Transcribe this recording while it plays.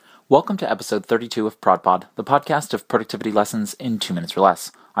Welcome to episode 32 of ProdPod, the podcast of productivity lessons in 2 minutes or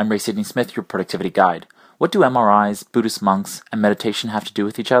less. I'm Ray Sidney Smith, your productivity guide. What do MRIs, Buddhist monks, and meditation have to do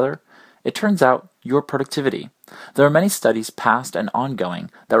with each other? It turns out, your productivity. There are many studies, past and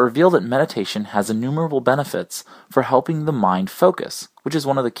ongoing, that reveal that meditation has innumerable benefits for helping the mind focus, which is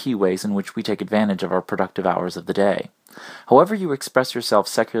one of the key ways in which we take advantage of our productive hours of the day. However you express yourself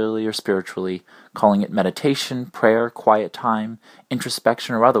secularly or spiritually, calling it meditation, prayer, quiet time,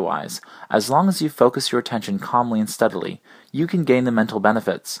 introspection, or otherwise, as long as you focus your attention calmly and steadily, you can gain the mental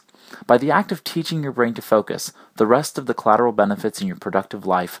benefits. By the act of teaching your brain to focus, the rest of the collateral benefits in your productive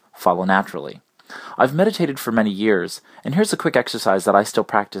life follow naturally. I've meditated for many years, and here's a quick exercise that I still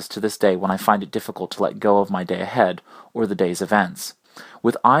practice to this day when I find it difficult to let go of my day ahead or the day's events.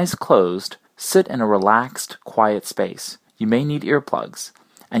 With eyes closed, sit in a relaxed, quiet space. You may need earplugs,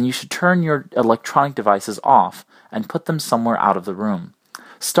 and you should turn your electronic devices off and put them somewhere out of the room.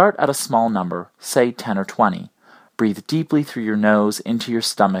 Start at a small number, say 10 or 20. Breathe deeply through your nose into your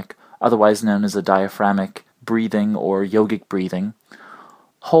stomach, otherwise known as a diaphragmic breathing or yogic breathing.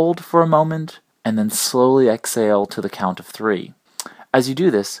 Hold for a moment, and then slowly exhale to the count of 3. As you do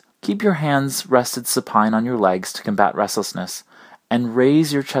this, keep your hands rested supine on your legs to combat restlessness, and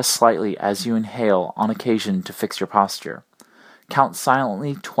raise your chest slightly as you inhale on occasion to fix your posture. Count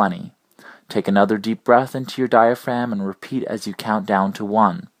silently 20. Take another deep breath into your diaphragm and repeat as you count down to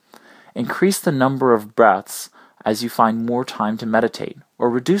 1. Increase the number of breaths as you find more time to meditate, or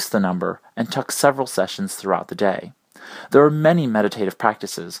reduce the number and tuck several sessions throughout the day. There are many meditative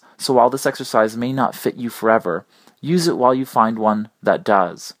practices, so while this exercise may not fit you forever, use it while you find one that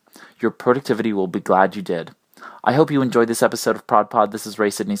does. Your productivity will be glad you did. I hope you enjoyed this episode of ProdPod. This is Ray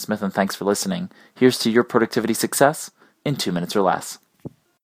Sidney Smith, and thanks for listening. Here's to your productivity success in 2 minutes or less.